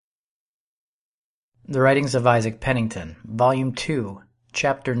The Writings of Isaac Penington, Volume 2,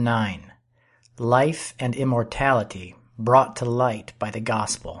 Chapter 9, Life and Immortality Brought to Light by the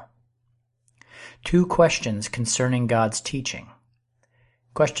Gospel. 2 questions concerning God's teaching.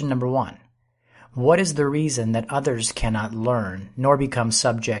 Question number 1. What is the reason that others cannot learn, nor become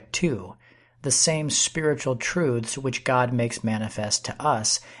subject to, the same spiritual truths which God makes manifest to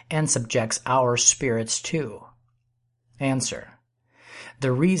us and subjects our spirits to? Answer.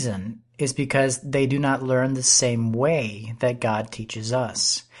 The reason is because they do not learn the same way that God teaches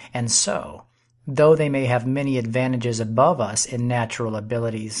us. And so, though they may have many advantages above us in natural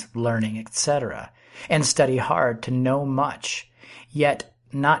abilities, learning, etc., and study hard to know much, yet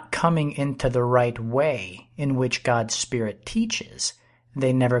not coming into the right way in which God's Spirit teaches,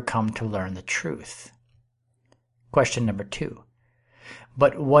 they never come to learn the truth. Question number 2.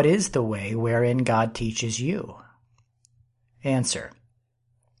 But what is the way wherein God teaches you? Answer.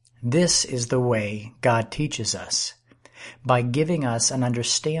 This is the way God teaches us, by giving us an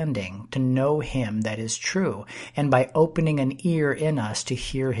understanding to know Him that is true, and by opening an ear in us to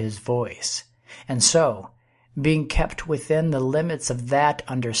hear His voice. And so, being kept within the limits of that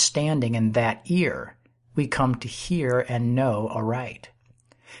understanding and that ear, we come to hear and know aright.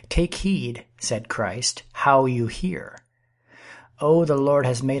 Take heed, said Christ, how you hear. Oh, the Lord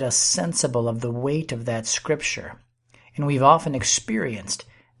has made us sensible of the weight of that Scripture, and we've often experienced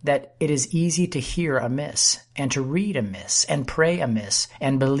that it is easy to hear amiss, and to read amiss, and pray amiss,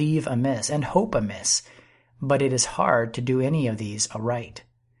 and believe amiss, and hope amiss, but it is hard to do any of these aright.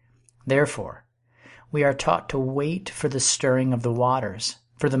 Therefore, we are taught to wait for the stirring of the waters,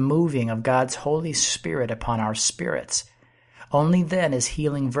 for the moving of God's Holy Spirit upon our spirits. Only then is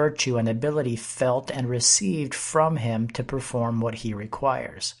healing virtue and ability felt and received from Him to perform what He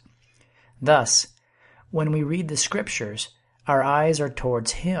requires. Thus, when we read the Scriptures, our eyes are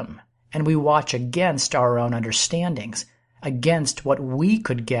towards Him, and we watch against our own understandings, against what we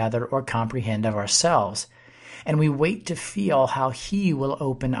could gather or comprehend of ourselves, and we wait to feel how He will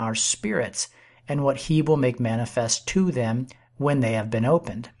open our spirits, and what He will make manifest to them when they have been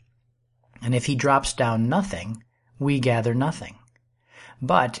opened. And if He drops down nothing, we gather nothing.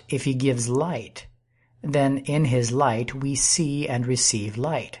 But if He gives light, then in His light we see and receive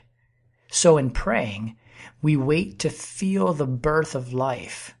light. So in praying, we wait to feel the birth of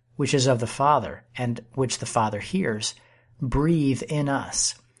life, which is of the Father, and which the Father hears, breathe in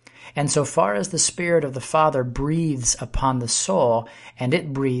us. And so far as the Spirit of the Father breathes upon the soul, and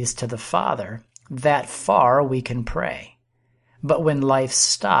it breathes to the Father, that far we can pray. But when life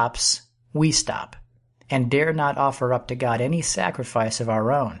stops, we stop, and dare not offer up to God any sacrifice of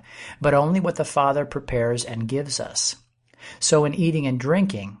our own, but only what the Father prepares and gives us. So in eating and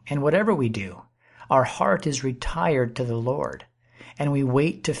drinking, and whatever we do, our heart is retired to the Lord, and we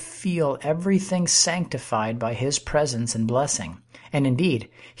wait to feel everything sanctified by His presence and blessing, and indeed,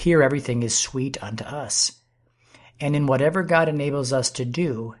 here everything is sweet unto us. And in whatever God enables us to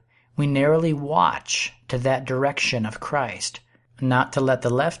do, we narrowly watch to that direction of Christ, not to let the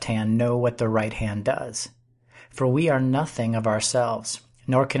left hand know what the right hand does. For we are nothing of ourselves,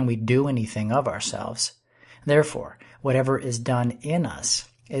 nor can we do anything of ourselves. Therefore, whatever is done in us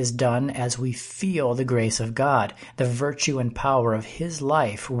is done as we feel the grace of God, the virtue and power of His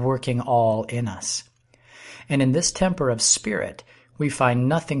life working all in us. And in this temper of spirit, we find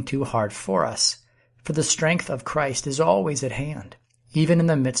nothing too hard for us, for the strength of Christ is always at hand, even in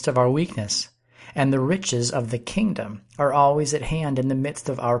the midst of our weakness, and the riches of the kingdom are always at hand in the midst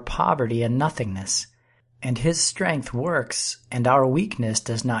of our poverty and nothingness. And His strength works, and our weakness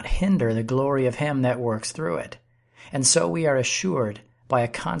does not hinder the glory of Him that works through it. And so we are assured, by a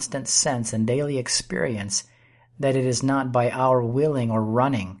constant sense and daily experience, that it is not by our willing or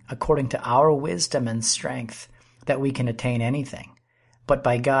running according to our wisdom and strength that we can attain anything, but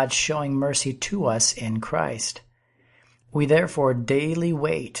by God showing mercy to us in Christ. We therefore daily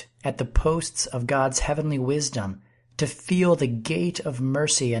wait at the posts of God's heavenly wisdom to feel the gate of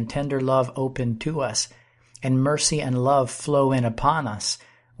mercy and tender love open to us, and mercy and love flow in upon us,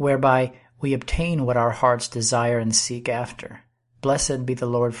 whereby we obtain what our hearts desire and seek after. Blessed be the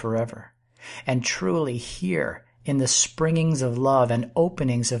Lord forever. And truly here, in the springings of love and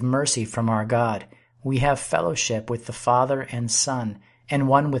openings of mercy from our God, we have fellowship with the Father and Son, and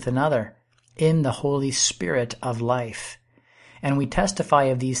one with another, in the Holy Spirit of life. And we testify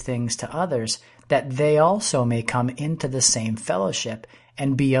of these things to others, that they also may come into the same fellowship,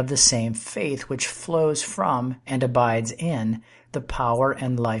 and be of the same faith which flows from and abides in the power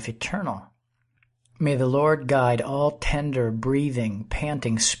and life eternal. May the Lord guide all tender, breathing,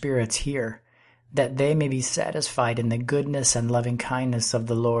 panting spirits here, that they may be satisfied in the goodness and loving kindness of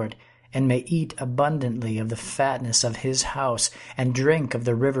the Lord, and may eat abundantly of the fatness of his house, and drink of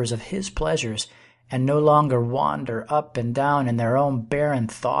the rivers of his pleasures, and no longer wander up and down in their own barren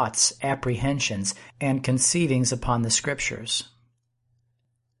thoughts, apprehensions, and conceivings upon the Scriptures.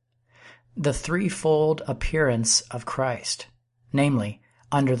 The threefold appearance of Christ, namely,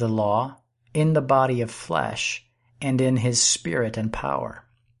 under the law, in the body of flesh, and in his spirit and power.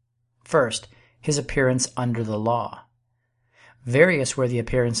 First, his appearance under the law. Various were the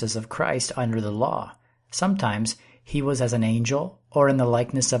appearances of Christ under the law. Sometimes he was as an angel or in the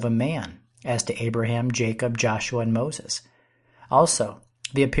likeness of a man, as to Abraham, Jacob, Joshua, and Moses. Also,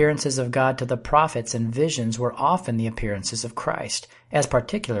 the appearances of God to the prophets and visions were often the appearances of Christ, as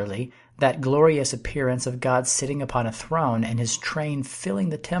particularly that glorious appearance of God sitting upon a throne and his train filling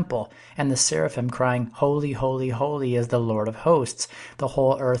the temple, and the seraphim crying, "Holy, holy, holy is the Lord of hosts. The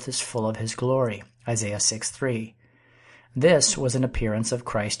whole earth is full of his glory." Isaiah 6:3. This was an appearance of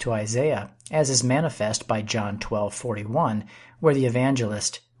Christ to Isaiah, as is manifest by John 12:41, where the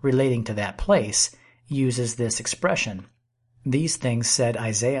evangelist, relating to that place, uses this expression, "These things said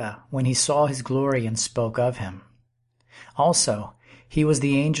Isaiah when he saw his glory and spoke of him." Also, he was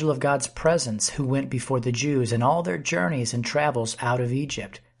the angel of God's presence who went before the Jews in all their journeys and travels out of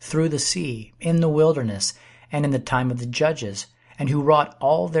Egypt, through the sea, in the wilderness, and in the time of the judges, and who wrought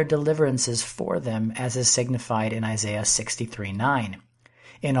all their deliverances for them, as is signified in Isaiah 63:9.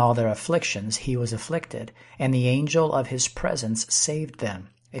 In all their afflictions he was afflicted, and the angel of his presence saved them,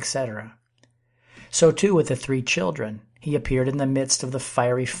 etc. So too with the three children. He appeared in the midst of the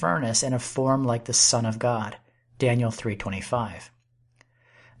fiery furnace in a form like the Son of God. Daniel 3:25.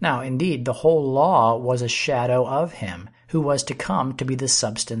 Now, indeed, the whole law was a shadow of him who was to come to be the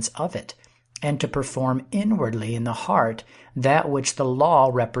substance of it, and to perform inwardly in the heart that which the law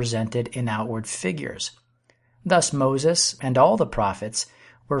represented in outward figures. Thus Moses and all the prophets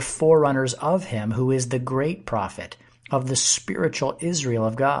were forerunners of him who is the great prophet, of the spiritual Israel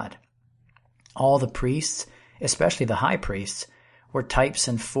of God. All the priests, especially the high priests, were types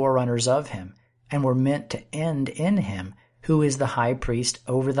and forerunners of him, and were meant to end in him, who is the high priest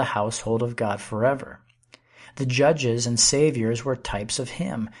over the household of God forever. The judges and saviors were types of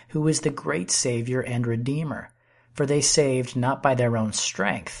him, who is the great Savior and Redeemer, for they saved not by their own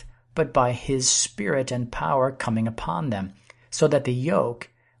strength, but by his Spirit and power coming upon them, so that the yoke,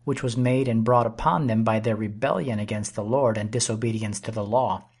 which was made and brought upon them by their rebellion against the Lord and disobedience to the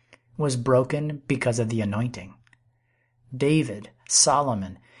law, was broken because of the anointing. David,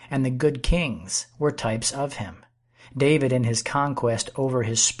 Solomon, and the good kings were types of him. David in his conquest over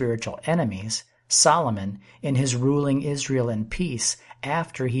his spiritual enemies, Solomon in his ruling Israel in peace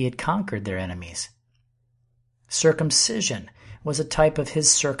after he had conquered their enemies. Circumcision was a type of his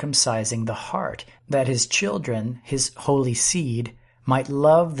circumcising the heart, that his children, his holy seed, might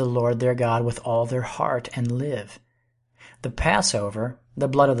love the Lord their God with all their heart and live. The Passover, the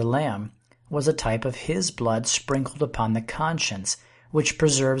blood of the Lamb, was a type of his blood sprinkled upon the conscience, which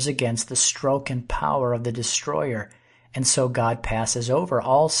preserves against the stroke and power of the destroyer, and so God passes over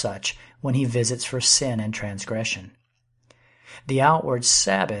all such when he visits for sin and transgression. The outward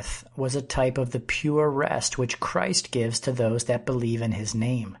Sabbath was a type of the pure rest which Christ gives to those that believe in his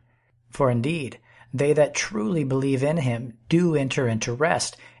name. For indeed, they that truly believe in him do enter into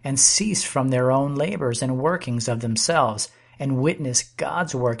rest, and cease from their own labors and workings of themselves, and witness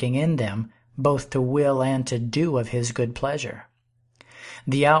God's working in them, both to will and to do of his good pleasure.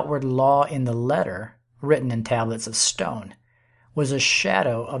 The outward law in the letter, written in tablets of stone, was a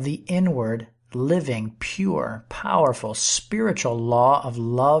shadow of the inward, living, pure, powerful, spiritual law of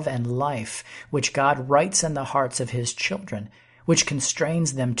love and life, which God writes in the hearts of his children, which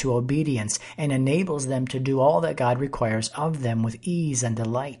constrains them to obedience and enables them to do all that God requires of them with ease and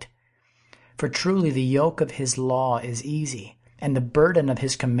delight. For truly the yoke of his law is easy, and the burden of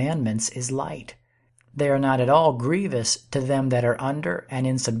his commandments is light. They are not at all grievous to them that are under and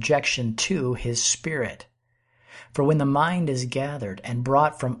in subjection to his Spirit. For when the mind is gathered and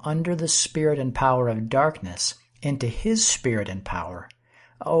brought from under the spirit and power of darkness into his spirit and power,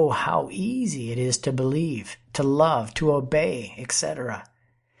 oh, how easy it is to believe, to love, to obey, etc.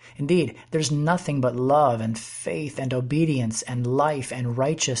 Indeed, there's nothing but love and faith and obedience and life and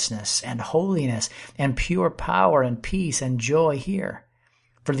righteousness and holiness and pure power and peace and joy here.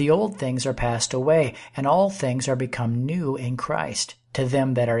 For the old things are passed away, and all things are become new in Christ, to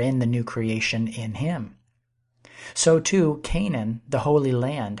them that are in the new creation in him. So too Canaan, the Holy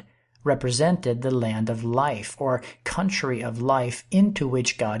Land, represented the land of life, or country of life, into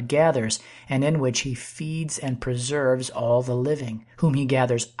which God gathers, and in which he feeds and preserves all the living, whom he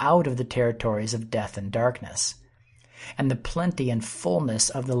gathers out of the territories of death and darkness. and the plenty and fullness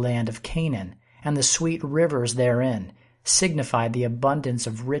of the land of Canaan, and the sweet rivers therein, signified the abundance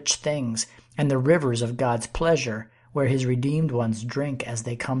of rich things, and the rivers of God's pleasure, where his redeemed ones drink as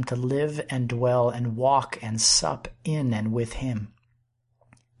they come to live and dwell and walk and sup in and with him.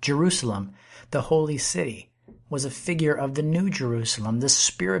 Jerusalem, the holy city, was a figure of the new Jerusalem, the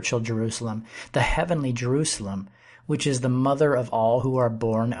spiritual Jerusalem, the heavenly Jerusalem, which is the mother of all who are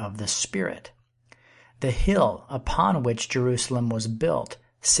born of the Spirit. The hill upon which Jerusalem was built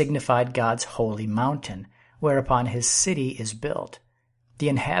signified God's holy mountain, whereupon his city is built. The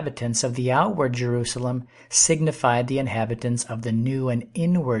inhabitants of the outward Jerusalem signified the inhabitants of the new and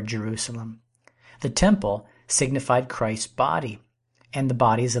inward Jerusalem. The temple signified Christ's body, and the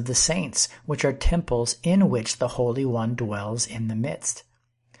bodies of the saints, which are temples in which the Holy One dwells in the midst.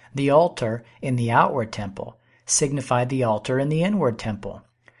 The altar in the outward temple signified the altar in the inward temple,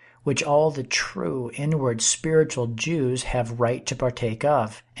 which all the true inward spiritual Jews have right to partake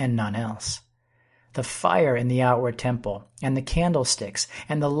of, and none else. The fire in the outward temple, and the candlesticks,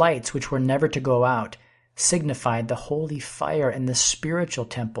 and the lights which were never to go out, signified the holy fire in the spiritual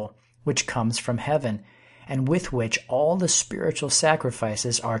temple, which comes from heaven, and with which all the spiritual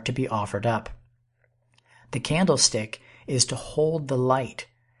sacrifices are to be offered up. The candlestick is to hold the light,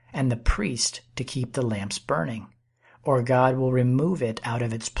 and the priest to keep the lamps burning, or God will remove it out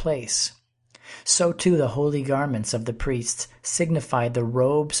of its place. So too the holy garments of the priests signified the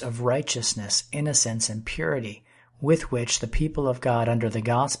robes of righteousness, innocence, and purity, with which the people of God under the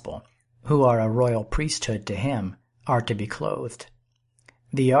gospel, who are a royal priesthood to him, are to be clothed.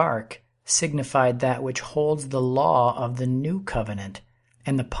 The ark signified that which holds the law of the new covenant,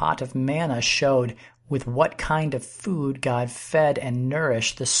 and the pot of manna showed with what kind of food God fed and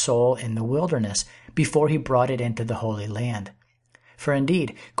nourished the soul in the wilderness before he brought it into the Holy Land. For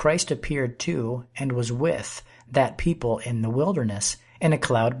indeed, Christ appeared to and was with that people in the wilderness, in a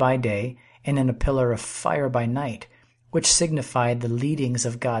cloud by day and in a pillar of fire by night, which signified the leadings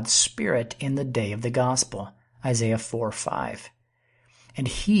of God's Spirit in the day of the gospel, Isaiah 4:5. And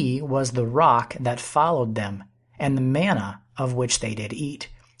he was the rock that followed them, and the manna of which they did eat,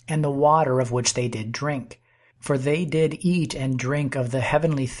 and the water of which they did drink. For they did eat and drink of the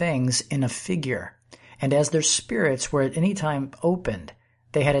heavenly things in a figure, and as their spirits were at any time opened,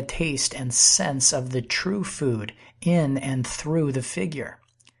 they had a taste and sense of the true food in and through the figure.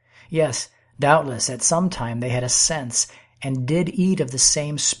 Yes, doubtless at some time they had a sense, and did eat of the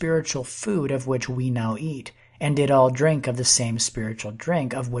same spiritual food of which we now eat, and did all drink of the same spiritual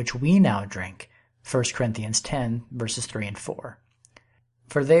drink of which we now drink. 1 Corinthians 10, verses 3 and 4.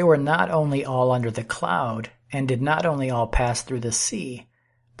 For they were not only all under the cloud, and did not only all pass through the sea,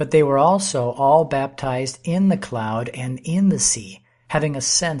 but they were also all baptized in the cloud and in the sea, having a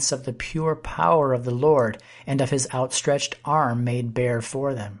sense of the pure power of the Lord and of his outstretched arm made bare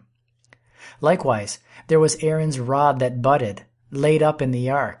for them. Likewise, there was Aaron's rod that budded, laid up in the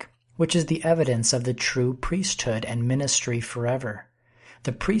ark, which is the evidence of the true priesthood and ministry forever.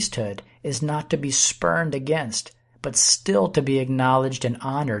 The priesthood is not to be spurned against, but still to be acknowledged and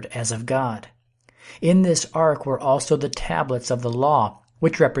honored as of God. In this ark were also the tablets of the law,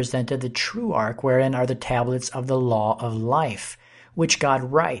 which represented the true ark wherein are the tablets of the law of life, which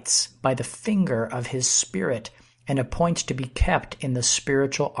God writes by the finger of his Spirit and appoints to be kept in the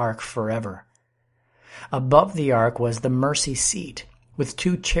spiritual ark forever. Above the ark was the mercy seat, with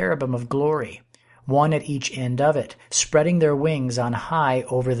 2 cherubim of glory, one at each end of it, spreading their wings on high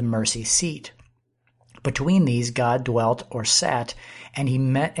over the mercy seat. Between these God dwelt or sat, and he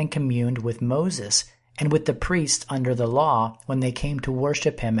met and communed with Moses and with the priests under the law when they came to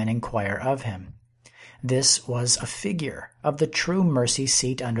worship him and inquire of him. This was a figure of the true mercy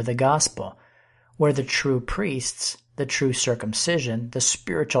seat under the gospel, where the true priests, the true circumcision, the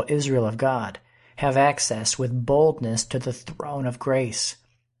spiritual Israel of God, have access with boldness to the throne of grace.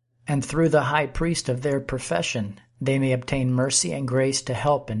 And through the high priest of their profession, they may obtain mercy and grace to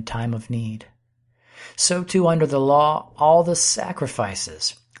help in time of need. So too under the law, all the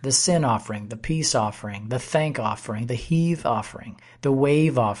sacrifices, the sin offering, the peace offering, the thank offering, the heave offering, the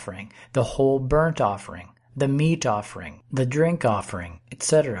wave offering, the whole burnt offering, the meat offering, the drink offering,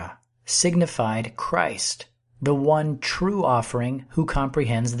 etc., signified Christ, the one true offering who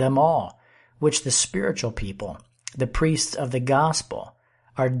comprehends them all, which the spiritual people, the priests of the gospel,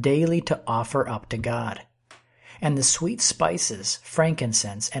 are daily to offer up to God. And the sweet spices,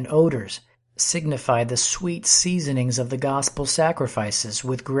 frankincense, and odors signify the sweet seasonings of the gospel sacrifices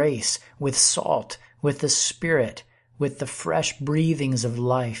with grace, with salt, with the Spirit, with the fresh breathings of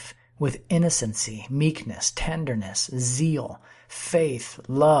life, with innocency, meekness, tenderness, zeal, faith,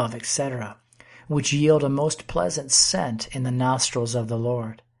 love, etc., which yield a most pleasant scent in the nostrils of the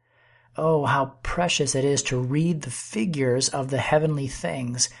Lord. Oh, how precious it is to read the figures of the heavenly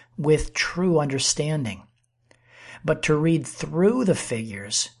things with true understanding. But to read through the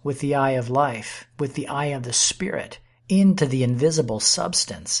figures with the eye of life, with the eye of the Spirit, into the invisible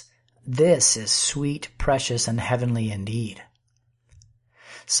substance, this is sweet, precious, and heavenly indeed.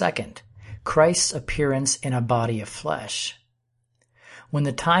 Second, Christ's appearance in a body of flesh. When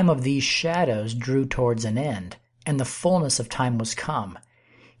the time of these shadows drew towards an end, and the fullness of time was come,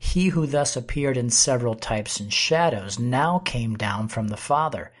 he who thus appeared in several types and shadows now came down from the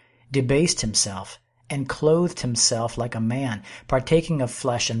Father, debased himself, and clothed himself like a man, partaking of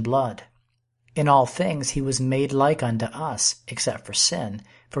flesh and blood. In all things he was made like unto us, except for sin,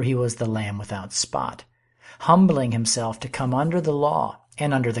 for he was the Lamb without spot, humbling himself to come under the law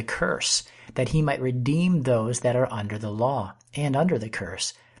and under the curse, that he might redeem those that are under the law and under the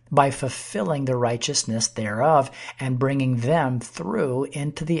curse, by fulfilling the righteousness thereof, and bringing them through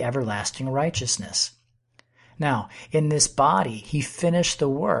into the everlasting righteousness. Now, in this body he finished the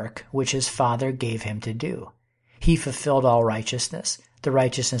work which his Father gave him to do. He fulfilled all righteousness, the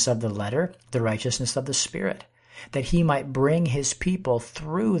righteousness of the letter, the righteousness of the Spirit, that he might bring his people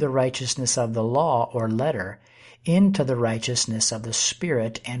through the righteousness of the law or letter into the righteousness of the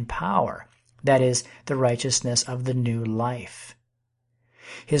Spirit and power, that is, the righteousness of the new life.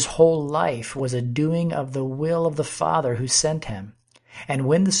 His whole life was a doing of the will of the Father who sent him. And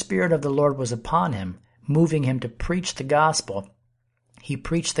when the Spirit of the Lord was upon him, moving him to preach the gospel, he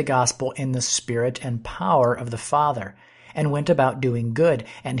preached the gospel in the Spirit and power of the Father, and went about doing good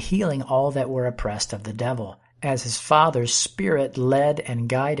and healing all that were oppressed of the devil, as his Father's Spirit led and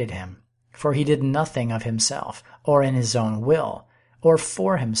guided him. For he did nothing of himself, or in his own will, or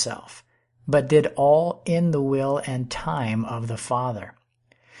for himself, but did all in the will and time of the Father.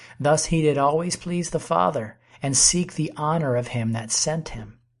 Thus he did always please the Father, and seek the honor of him that sent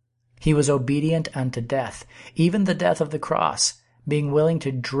him. He was obedient unto death, even the death of the cross, being willing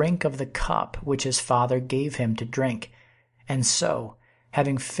to drink of the cup which his Father gave him to drink. And so,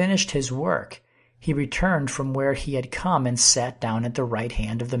 having finished his work, he returned from where he had come and sat down at the right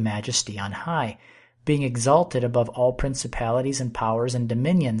hand of the Majesty on high, being exalted above all principalities and powers and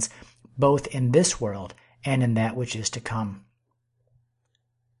dominions, both in this world and in that which is to come.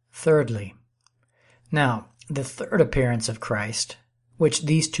 Thirdly, now the third appearance of Christ, which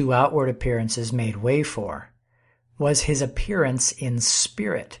these two outward appearances made way for, was his appearance in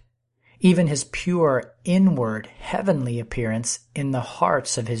spirit, even his pure, inward, heavenly appearance in the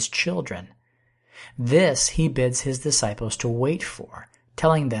hearts of his children. This he bids his disciples to wait for,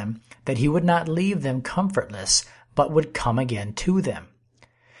 telling them that he would not leave them comfortless, but would come again to them.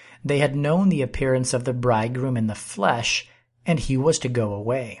 They had known the appearance of the bridegroom in the flesh, and he was to go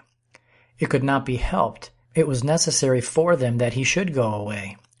away. It could not be helped. It was necessary for them that he should go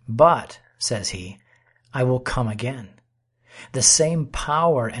away. But, says he, I will come again. The same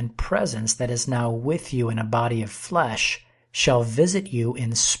power and presence that is now with you in a body of flesh shall visit you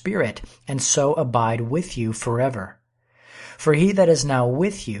in spirit, and so abide with you forever. For he that is now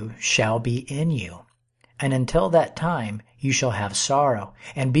with you shall be in you. And until that time you shall have sorrow,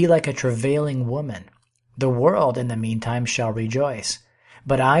 and be like a travailing woman. The world in the meantime shall rejoice.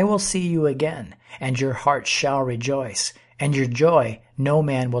 But I will see you again, and your heart shall rejoice, and your joy no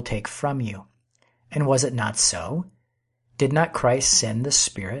man will take from you. And was it not so? Did not Christ send the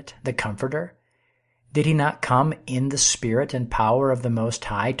Spirit, the Comforter? Did he not come in the Spirit and power of the Most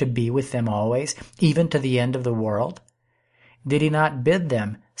High to be with them always, even to the end of the world? Did he not bid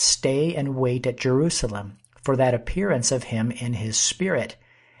them stay and wait at Jerusalem for that appearance of him in his Spirit,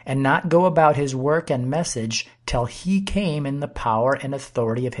 and not go about his work and message till he came in the power and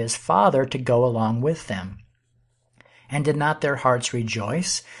authority of his Father to go along with them? And did not their hearts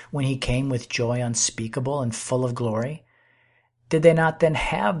rejoice when he came with joy unspeakable and full of glory? Did they not then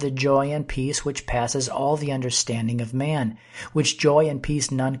have the joy and peace which passes all the understanding of man, which joy and peace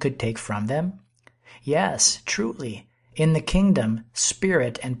none could take from them? Yes, truly, in the kingdom,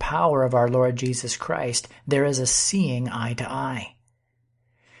 spirit, and power of our Lord Jesus Christ, there is a seeing eye to eye.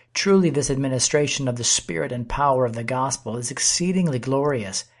 Truly this administration of the Spirit and power of the gospel is exceedingly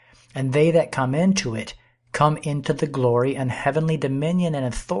glorious, and they that come into it come into the glory and heavenly dominion and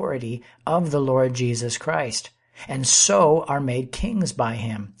authority of the Lord Jesus Christ, and so are made kings by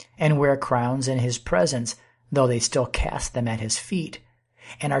him, and wear crowns in his presence, though they still cast them at his feet,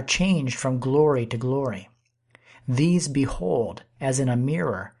 and are changed from glory to glory. These behold, as in a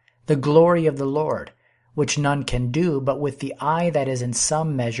mirror, the glory of the Lord, which none can do but with the eye that is in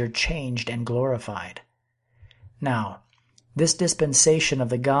some measure changed and glorified. Now, This dispensation of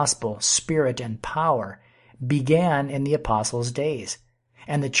the gospel, spirit, and power began in the apostles' days,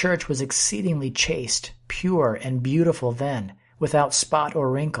 and the church was exceedingly chaste, pure, and beautiful then, without spot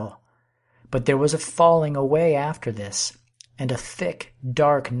or wrinkle. But there was a falling away after this, and a thick,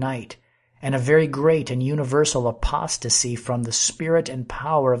 dark night, and a very great and universal apostasy from the spirit and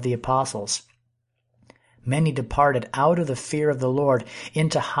power of the apostles. Many departed out of the fear of the Lord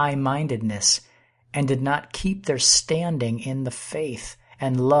into high-mindedness, and did not keep their standing in the faith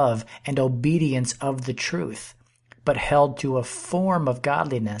and love and obedience of the truth, but held to a form of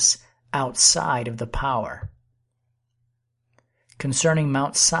godliness outside of the power. Concerning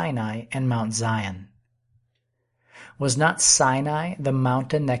Mount Sinai and Mount Zion. Was not Sinai the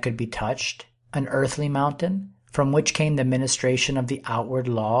mountain that could be touched, an earthly mountain, from which came the ministration of the outward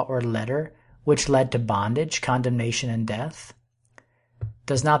law or letter, which led to bondage, condemnation, and death?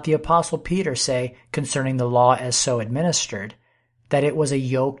 Does not the Apostle Peter say, concerning the law as so administered, that it was a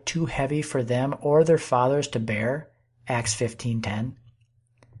yoke too heavy for them or their fathers to bear? Acts 15:10.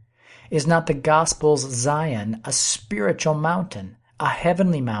 Is not the gospel's Zion a spiritual mountain, a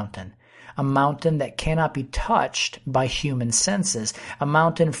heavenly mountain, a mountain that cannot be touched by human senses, a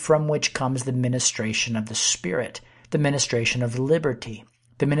mountain from which comes the ministration of the Spirit, the ministration of liberty,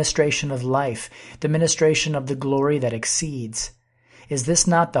 the ministration of life, the ministration of the glory that exceeds? Is this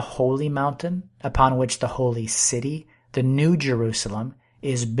not the holy mountain upon which the holy city, the New Jerusalem,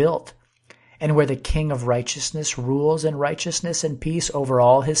 is built, and where the King of righteousness rules in righteousness and peace over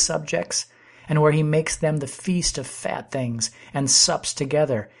all his subjects, and where he makes them the feast of fat things, and sups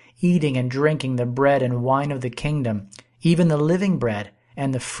together, eating and drinking the bread and wine of the kingdom, even the living bread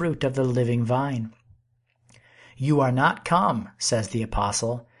and the fruit of the living vine? You are not come, says the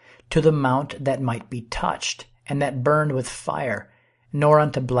apostle, to the mount that might be touched, and that burned with fire, nor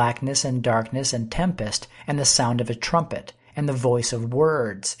unto blackness and darkness and tempest, and the sound of a trumpet, and the voice of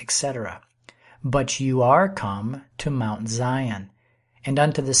words, etc. But you are come to Mount Zion, and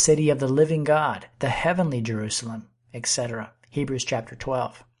unto the city of the living God, the heavenly Jerusalem, etc. Hebrews chapter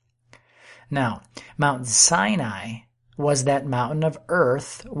 12. Now, Mount Sinai was that mountain of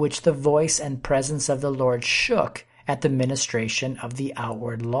earth which the voice and presence of the Lord shook at the ministration of the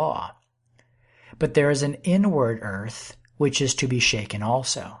outward law. But there is an inward earth which is to be shaken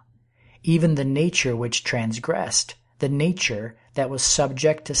also, even the nature which transgressed, the nature that was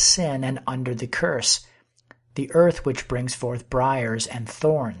subject to sin and under the curse, the earth which brings forth briars and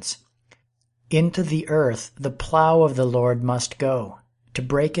thorns. Into the earth the plough of the Lord must go, to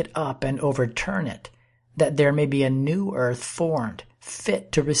break it up and overturn it, that there may be a new earth formed,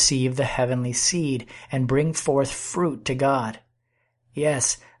 fit to receive the heavenly seed and bring forth fruit to God.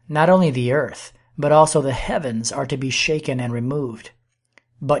 Yes, not only the earth, but also the heavens are to be shaken and removed.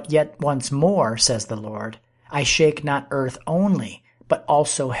 But yet once more, says the Lord, I shake not earth only, but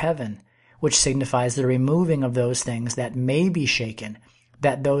also heaven, which signifies the removing of those things that may be shaken,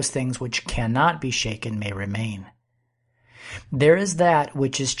 that those things which cannot be shaken may remain. There is that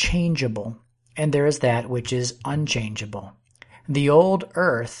which is changeable, and there is that which is unchangeable. The old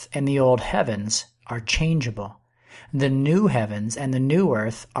earth and the old heavens are changeable. The new heavens and the new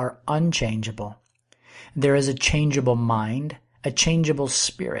earth are unchangeable. There is a changeable mind, a changeable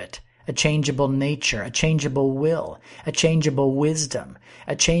spirit, a changeable nature, a changeable will, a changeable wisdom,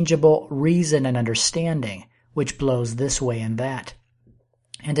 a changeable reason and understanding, which blows this way and that,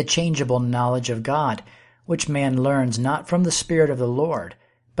 and a changeable knowledge of God, which man learns not from the Spirit of the Lord,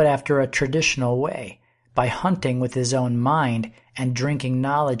 but after a traditional way, by hunting with his own mind and drinking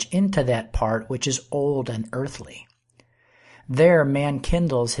knowledge into that part which is old and earthly. There man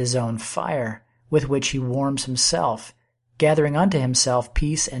kindles his own fire, with which he warms himself, gathering unto himself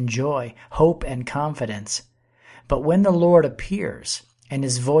peace and joy, hope and confidence. But when the Lord appears, and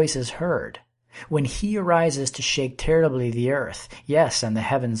his voice is heard, when he arises to shake terribly the earth, yes, and the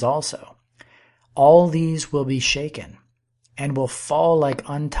heavens also, all these will be shaken, and will fall like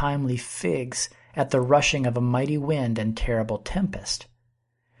untimely figs at the rushing of a mighty wind and terrible tempest.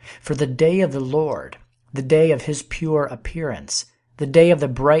 For the day of the Lord, the day of his pure appearance, the day of the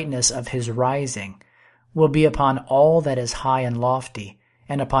brightness of his rising, will be upon all that is high and lofty,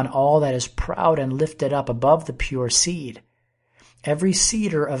 and upon all that is proud and lifted up above the pure seed. Every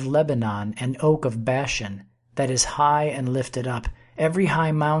cedar of Lebanon and oak of Bashan that is high and lifted up, every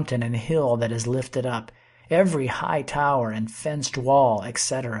high mountain and hill that is lifted up, every high tower and fenced wall,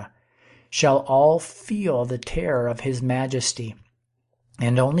 etc., shall all feel the terror of his majesty,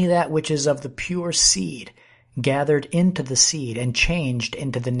 and only that which is of the pure seed, gathered into the seed and changed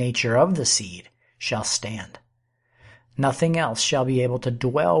into the nature of the seed, shall stand. Nothing else shall be able to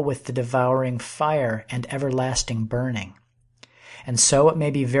dwell with the devouring fire and everlasting burning. And so it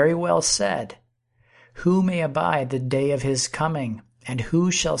may be very well said, "Who may abide the day of his coming? And who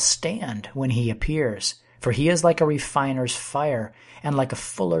shall stand when he appears? For he is like a refiner's fire, and like a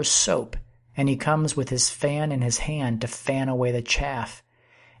fuller's soap. And he comes with his fan in his hand to fan away the chaff.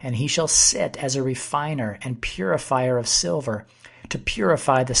 And he shall sit as a refiner and purifier of silver, to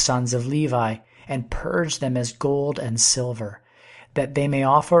purify the sons of Levi, and purge them as gold and silver, that they may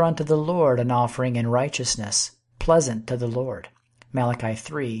offer unto the Lord an offering in righteousness, pleasant to the Lord." Malachi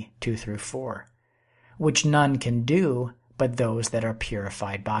 3, 2-4. Which none can do but those that are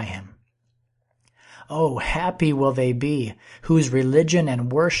purified by him. Oh, happy will they be, whose religion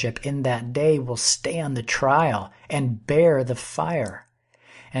and worship in that day will stand the trial and bear the fire.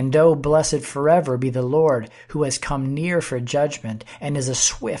 And oh, blessed forever be the Lord, who has come near for judgment, and is a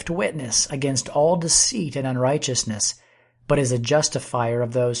swift witness against all deceit and unrighteousness, but is a justifier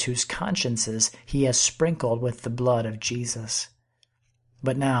of those whose consciences he has sprinkled with the blood of Jesus.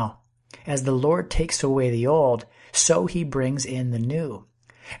 But now, as the Lord takes away the old, so he brings in the new.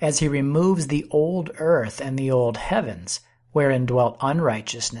 As he removes the old earth and the old heavens, wherein dwelt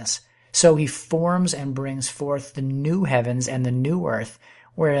unrighteousness, so he forms and brings forth the new heavens and the new earth,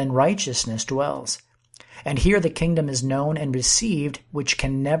 wherein righteousness dwells. And here the kingdom is known and received, which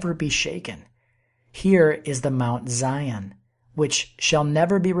can never be shaken. Here is the Mount Zion, which shall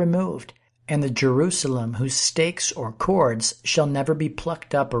never be removed, and the Jerusalem whose stakes or cords shall never be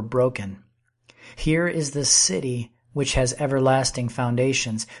plucked up or broken. Here is the city which has everlasting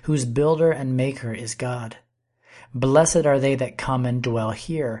foundations, whose builder and maker is God. Blessed are they that come and dwell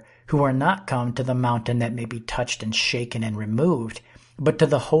here, who are not come to the mountain that may be touched and shaken and removed, but to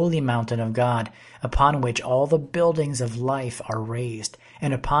the holy mountain of God, upon which all the buildings of life are raised,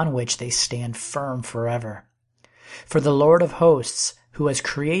 and upon which they stand firm forever. For the Lord of hosts, who has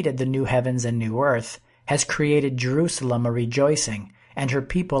created the new heavens and new earth, has created Jerusalem a rejoicing, and her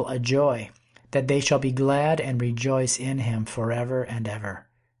people a joy, that they shall be glad and rejoice in him forever and ever.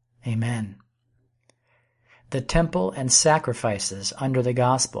 Amen. The temple and sacrifices under the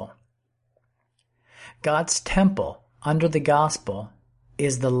gospel. God's temple under the gospel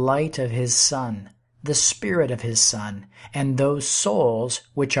is the light of his Son, the Spirit of his Son, and those souls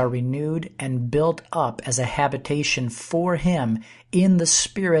which are renewed and built up as a habitation for him in the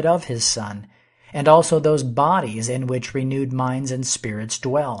Spirit of his Son, and also those bodies in which renewed minds and spirits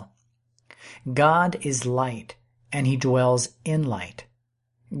dwell. God is light, and he dwells in light.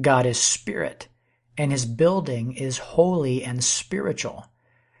 God is spirit, and his building is holy and spiritual,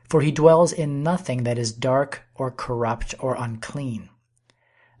 for he dwells in nothing that is dark or corrupt or unclean.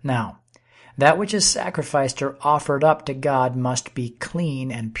 Now, that which is sacrificed or offered up to God must be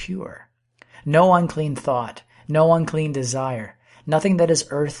clean and pure. No unclean thought, no unclean desire, nothing that is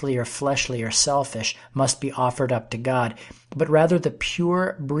earthly or fleshly or selfish must be offered up to God, but rather the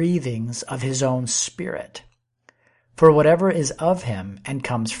pure breathings of his own Spirit. For whatever is of him and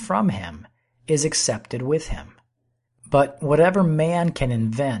comes from him is accepted with him. But whatever man can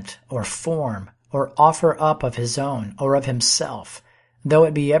invent or form or offer up of his own or of himself, though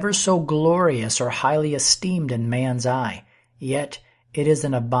it be ever so glorious or highly esteemed in man's eye, yet it is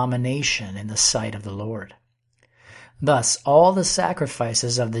an abomination in the sight of the Lord. Thus all the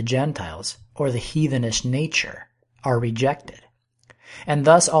sacrifices of the Gentiles, or the heathenish nature, are rejected. And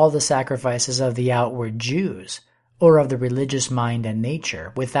thus all the sacrifices of the outward Jews, or of the religious mind and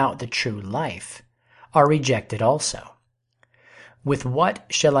nature without the true life, are rejected also. "With what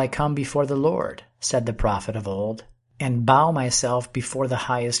shall I come before the Lord," said the prophet of old, "and bow myself before the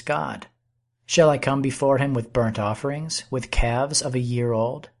highest God? Shall I come before him with burnt offerings, with calves of a year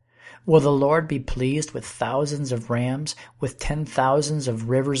old? Will the Lord be pleased with thousands of rams, with 10,000s of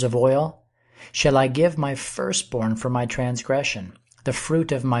rivers of oil? Shall I give my firstborn for my transgression, the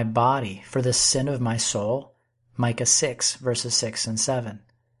fruit of my body for the sin of my soul?" Micah 6, verses 6 and 7.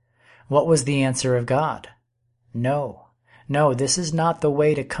 What was the answer of God? No, this is not the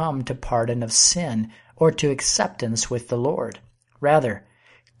way to come to pardon of sin or to acceptance with the Lord. Rather,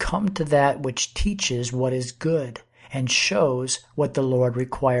 come to that which teaches what is good and shows what the Lord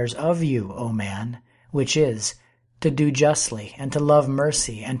requires of you, O man, which is to do justly and to love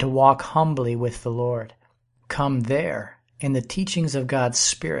mercy and to walk humbly with the Lord. Come there in the teachings of God's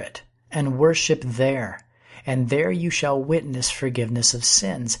Spirit and worship there, and there you shall witness forgiveness of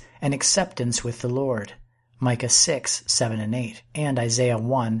sins and acceptance with the Lord. Micah 6, 7 and 8, and Isaiah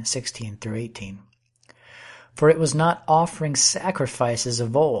 1, 16 through 18. For it was not offering sacrifices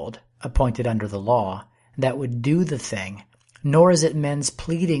of old, appointed under the law, that would do the thing, nor is it men's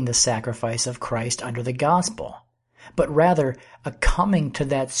pleading the sacrifice of Christ under the gospel. but rather a coming to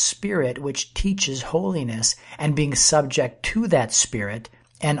that Spirit which teaches holiness, and being subject to that Spirit,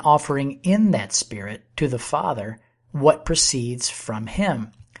 and offering in that Spirit to the Father what proceeds from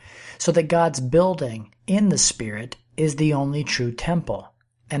Him, so that God's building in the Spirit is the only true temple,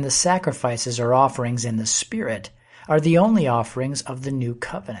 and the sacrifices or offerings in the Spirit are the only offerings of the new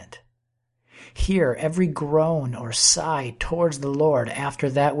covenant. Here, every groan or sigh towards the Lord after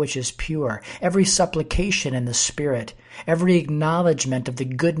that which is pure, every supplication in the Spirit, every acknowledgement of the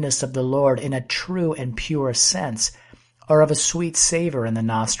goodness of the Lord in a true and pure sense, are of a sweet savor in the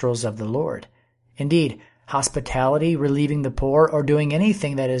nostrils of the Lord. Indeed, hospitality, relieving the poor, or doing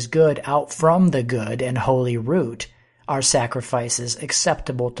anything that is good out from the good and holy root are sacrifices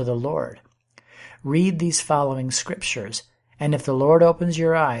acceptable to the Lord. Read these following scriptures, and if the Lord opens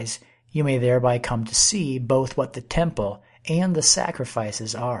your eyes, you may thereby come to see both what the temple and the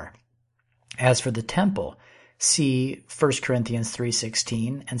sacrifices are. As for the temple, see 1 Corinthians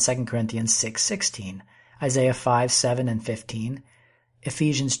 3:16 and 2 Corinthians 6:16, Isaiah 5:7 and 15,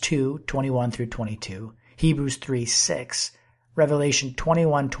 Ephesians 2:21 through 22, Hebrews 3:6, Revelation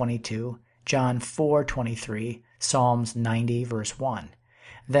 21:22, John 4:23, Psalms 90 verse 1.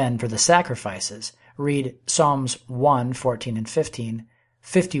 Then for the sacrifices, read Psalms 1:14 and 15,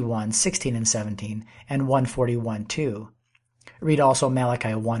 51:16 and 17, and 141:2. Read also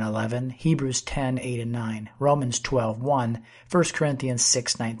Malachi 1:11, Hebrews 10:8 and 9, Romans 12:1, 1 Corinthians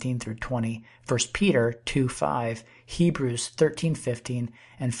 6:19 through 20, 1 Peter 2:5, Hebrews 13:15,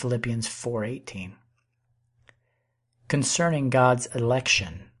 and Philippians 4:18. Concerning God's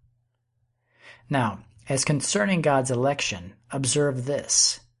election. Now, as concerning God's election, observe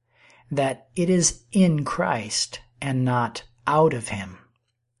this, that it is in Christ and not out of Him.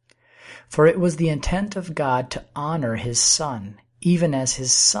 For it was the intent of God to honor His Son, even as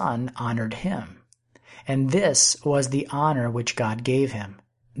His Son honored Him. And this was the honor which God gave Him,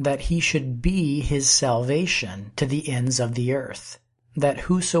 that He should be His salvation to the ends of the earth, that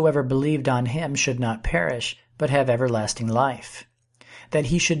whosoever believed on Him should not perish, but have everlasting life, that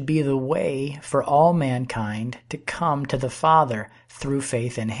He should be the way for all mankind to come to the Father through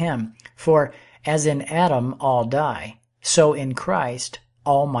faith in Him. For as in Adam all die, so in Christ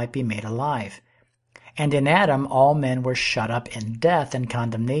all might be made alive. And in Adam all men were shut up in death and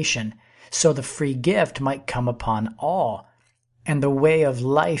condemnation, so the free gift might come upon all, and the way of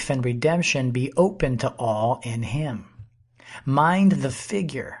life and redemption be open to all in Him. Mind the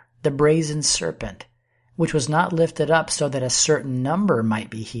figure, the brazen serpent, which was not lifted up so that a certain number might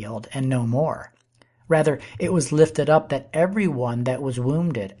be healed, and no more. Rather, it was lifted up that everyone that was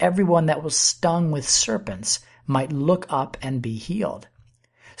wounded, everyone that was stung with serpents, might look up and be healed.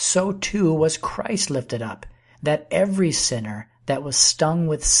 So too was Christ lifted up, that every sinner that was stung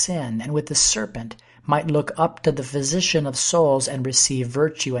with sin and with the serpent might look up to the physician of souls and receive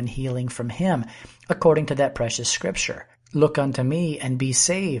virtue and healing from Him, according to that precious scripture. Look unto me and be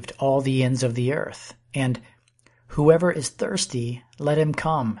saved, all the ends of the earth. And whoever is thirsty, let him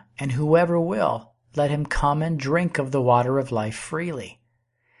come, and whoever will, let him come and drink of the water of life freely.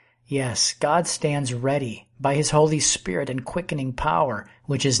 Yes, God stands ready by His Holy Spirit and quickening power,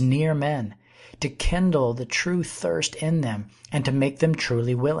 which is near men, to kindle the true thirst in them and to make them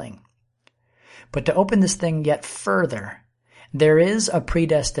truly willing. But to open this thing yet further, there is a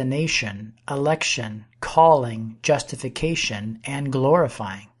predestination, election, calling, justification, and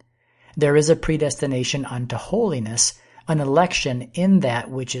glorifying. There is a predestination unto holiness, an election in that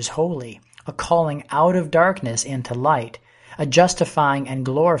which is holy, a calling out of darkness into light, a justifying and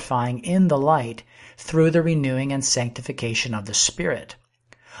glorifying in the light through the renewing and sanctification of the Spirit.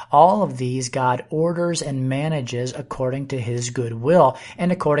 All of these God orders and manages according to His good will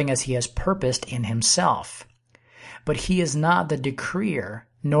and according as He has purposed in Himself. But He is not the decreer,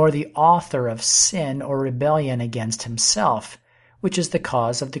 nor the author of sin or rebellion against Himself, which is the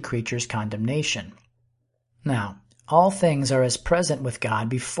cause of the creature's condemnation. Now, all things are as present with God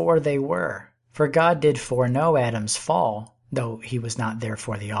before they were, for God did foreknow Adam's fall, though He was not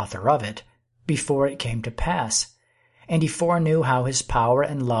therefore the author of it, before it came to pass. And He foreknew how His power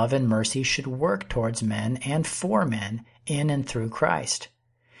and love and mercy should work towards men and for men in and through Christ.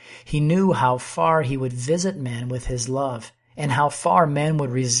 He knew how far He would visit men with His love, and how far men would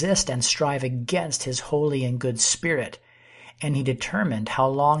resist and strive against His holy and good Spirit. And He determined how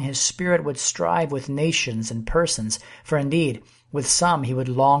long His Spirit would strive with nations and persons, for indeed, with some He would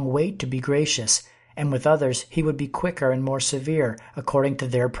long wait to be gracious, and with others He would be quicker and more severe, according to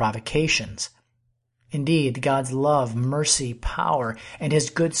their provocations. Indeed, God's love, mercy, power, and His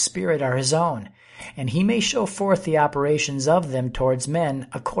good Spirit are His own, and He may show forth the operations of them towards men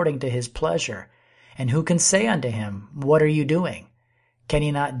according to His pleasure. And who can say unto him, What are you doing? Can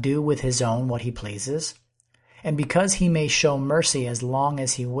he not do with his own what he pleases? And because he may show mercy as long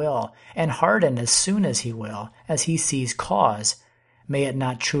as he will, and harden as soon as he will, as he sees cause, may it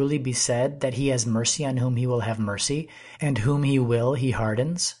not truly be said that he has mercy on whom he will have mercy, and whom he will he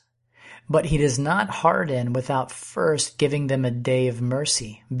hardens? But he does not harden without first giving them a day of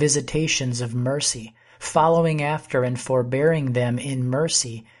mercy, visitations of mercy, following after and forbearing them in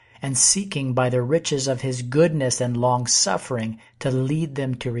mercy, and seeking by the riches of his goodness and long-suffering to lead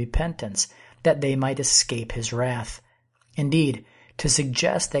them to repentance, that they might escape his wrath. Indeed, to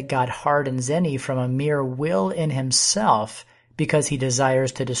suggest that God hardens any from a mere will in himself because he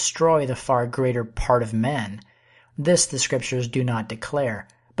desires to destroy the far greater part of men, this the Scriptures do not declare,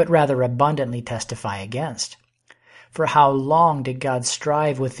 but rather abundantly testify against. For how long did God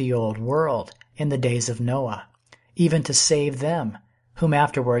strive with the old world in the days of Noah, even to save them, whom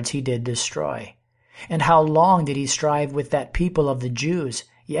afterwards he did destroy? And how long did he strive with that people of the Jews,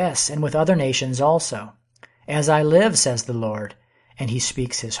 yes, and with other nations also? As I live, says the Lord, and he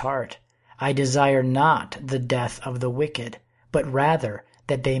speaks his heart, I desire not the death of the wicked, but rather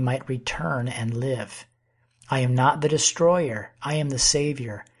that they might return and live. I am not the destroyer, I am the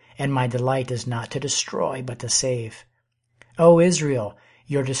Savior, and my delight is not to destroy, but to save. O Israel,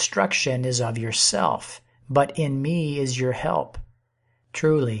 your destruction is of yourself, but in me is your help.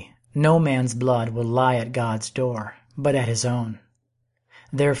 Truly, no man's blood will lie at God's door, but at his own.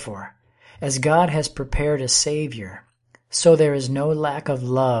 Therefore, as God has prepared a Savior, so there is no lack of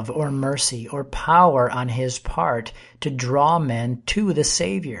love or mercy or power on his part to draw men to the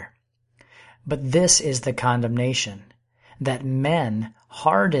Savior. But this is the condemnation, that men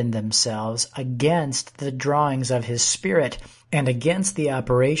harden themselves against the drawings of his Spirit and against the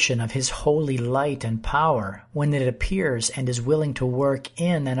operation of his holy light and power when it appears and is willing to work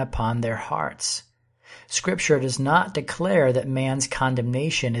in and upon their hearts. Scripture does not declare that man's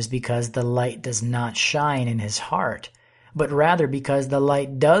condemnation is because the light does not shine in his heart, but rather because the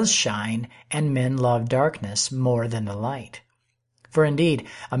light does shine and men love darkness more than the light. For indeed,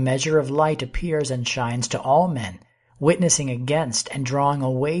 a measure of light appears and shines to all men, witnessing against and drawing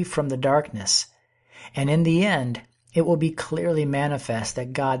away from the darkness. And in the end, it will be clearly manifest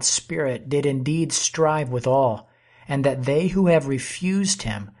that God's Spirit did indeed strive with all, and that they who have refused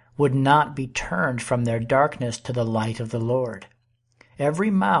him would not be turned from their darkness to the light of the Lord.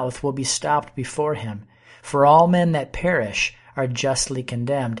 Every mouth will be stopped before him, for all men that perish are justly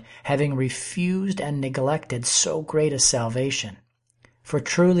condemned, having refused and neglected so great a salvation. For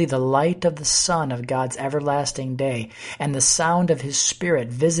truly the light of the Son of God's everlasting day and the sound of his Spirit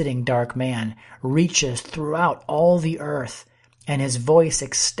visiting dark man reaches throughout all the earth, and his voice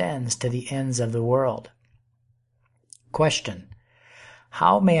extends to the ends of the world. Question: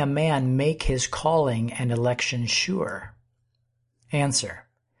 how may a man make his calling and election sure? Answer: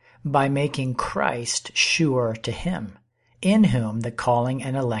 by making Christ sure to him, in whom the calling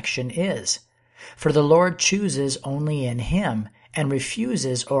and election is. For the Lord chooses only in him, and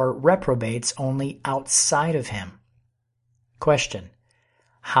refuses or reprobates only outside of him. Question: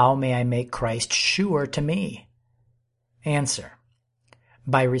 how may I make Christ sure to me? Answer: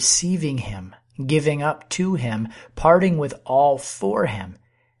 by receiving him, giving up to him, parting with all for him,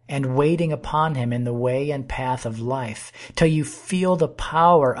 and waiting upon him in the way and path of life, till you feel the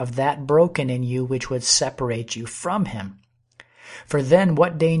power of that broken in you which would separate you from him. For then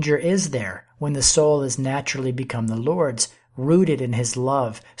what danger is there when the soul is naturally become the Lord's, rooted in his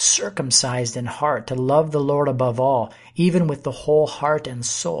love, circumcised in heart to love the Lord above all, even with the whole heart and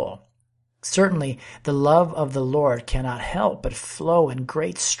soul? Certainly, the love of the Lord cannot help but flow in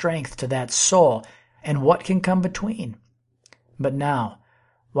great strength to that soul, and what can come between? But now,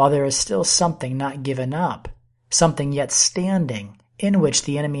 while there is still something not given up, something yet standing, in which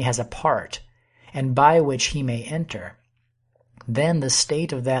the enemy has a part, and by which he may enter, then the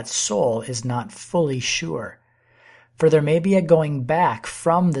state of that soul is not fully sure. For there may be a going back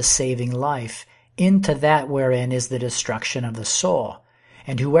from the saving life into that wherein is the destruction of the soul,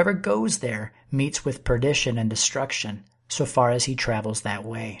 and whoever goes there meets with perdition and destruction, so far as he travels that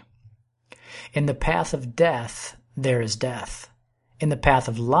way. In the path of death there is death. In the path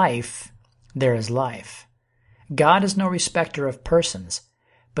of life there is life. God is no respecter of persons,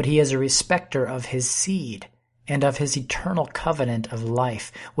 but he is a respecter of his seed, and of his eternal covenant of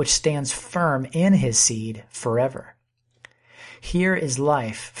life, which stands firm in his seed forever. Here is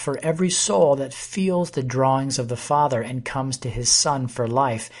life for every soul that feels the drawings of the Father and comes to his Son for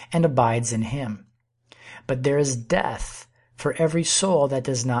life and abides in him. But there is death for every soul that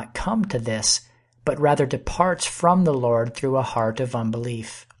does not come to this, but rather departs from the Lord through a heart of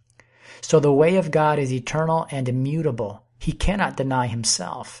unbelief. So the way of God is eternal and immutable. He cannot deny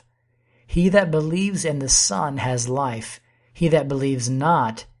himself. He that believes in the Son has life. He that believes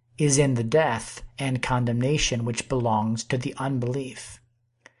not is in the death and condemnation which belongs to the unbelief.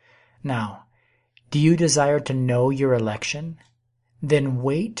 Now, do you desire to know your election? Then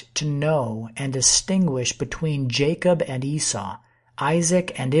wait to know and distinguish between Jacob and Esau,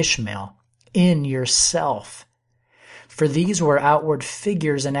 Isaac and Ishmael, in yourself. For these were outward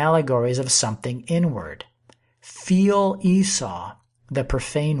figures and allegories of something inward. Feel Esau, the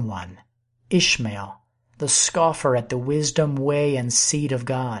profane one, Ishmael, the scoffer at the wisdom, way, and seed of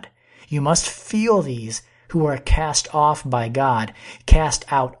God. You must feel these who are cast off by God, cast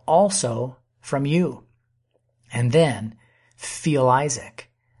out also from you. And then feel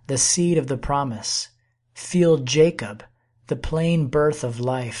Isaac, the seed of the promise. Feel Jacob, the plain birth of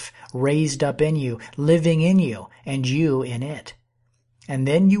life, raised up in you, living in you, and you in it. And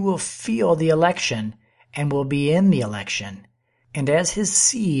then you will feel the election, and will be in the election. And as his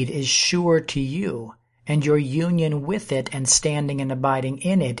seed is sure to you, and your union with it and standing and abiding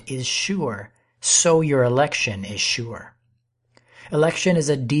in it is sure, so your election is sure. Election is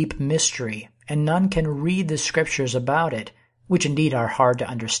a deep mystery, and none can read the scriptures about it, which indeed are hard to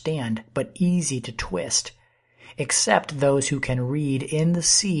understand, but easy to twist, except those who can read in the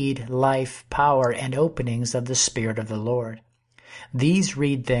seed, life, power, and openings of the Spirit of the Lord. These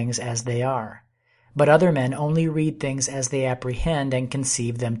read things as they are, but other men only read things as they apprehend and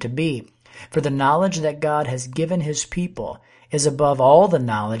conceive them to be. For the knowledge that God has given his people is above all the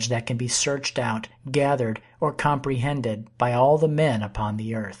knowledge that can be searched out, gathered, or comprehended by all the men upon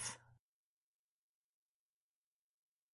the earth.